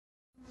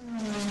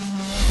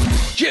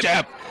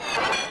Chip!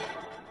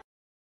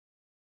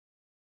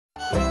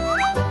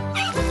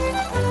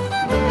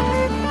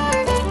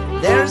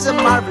 There's a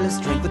marvelous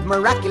drink with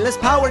miraculous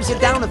powers. You're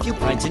down a few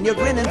pints and you're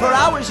grinning for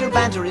hours. Your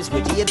banter is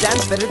witty, you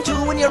dance better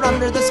too when you're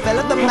under the spell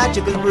of the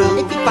magical brew.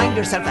 If you find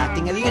yourself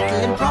acting a little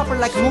improper,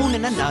 like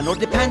mooning a nun or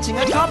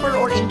depancing a copper,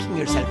 or inking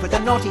yourself with a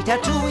naughty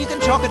tattoo, you can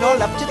chalk it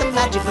all up to the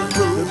magical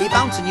brew. You'll be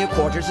bouncing your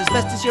quarters as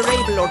best as you're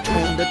able, or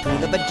tune the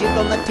tune of a jig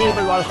on the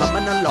table while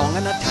humming along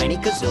on a tiny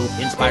kazoo,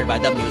 inspired by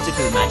the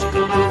musical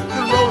magical brew.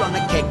 You'll roll on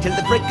a keg till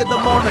the break of the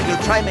morning.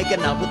 You'll try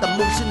making out with the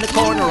moose in the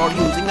corner, or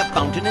using a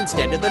fountain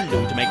instead of the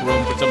loo to make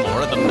room for some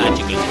more of the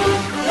magical brew.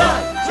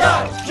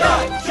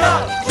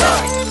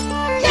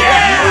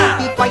 Yeah!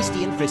 You'll be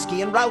feisty and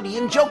frisky and rowdy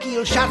and jokey.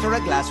 You'll shatter a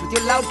glass with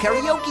your loud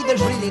karaoke.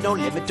 There's really no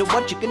limit to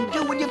what you can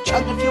do when you've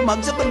chugged a few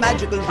mugs of the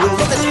magical brew.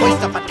 Let's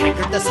waste off a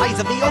tankard the size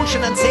of the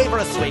ocean and savor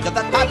a swig of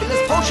that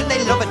fabulous potion.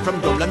 They love it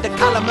from Dublin to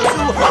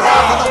Kalamazoo.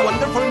 Hurrah for the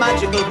wonderful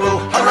magical brew!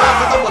 Hurrah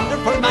for the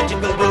wonderful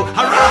magical brew!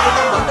 Hurrah for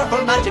the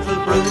wonderful magical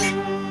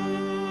brew!